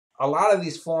a lot of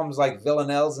these forms like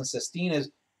villanelles and sestinas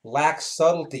lack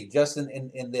subtlety just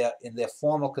in their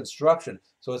formal construction.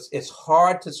 So it's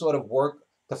hard to sort of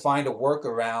find a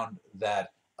workaround that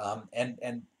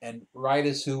and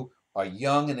writers who are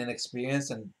young and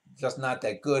inexperienced and just not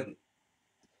that good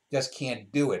just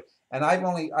can't do it. And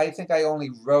I think I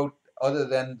only wrote, other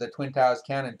than the Twin Towers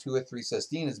canon, two or three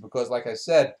sestinas because, like I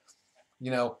said,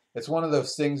 it's one of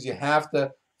those things you have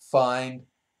to find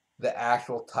the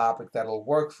actual topic that'll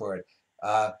work for it.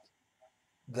 Uh,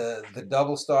 the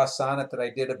double star sonnet that I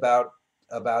did about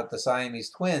the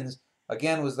Siamese twins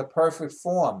again was the perfect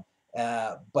form.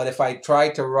 But if I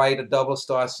tried to write a double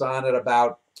star sonnet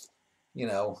about you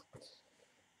know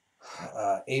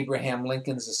Abraham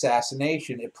Lincoln's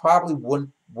assassination, it probably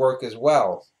wouldn't work as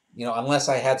well. Unless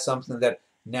I had something that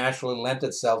naturally lent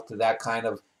itself to that kind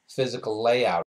of physical layout.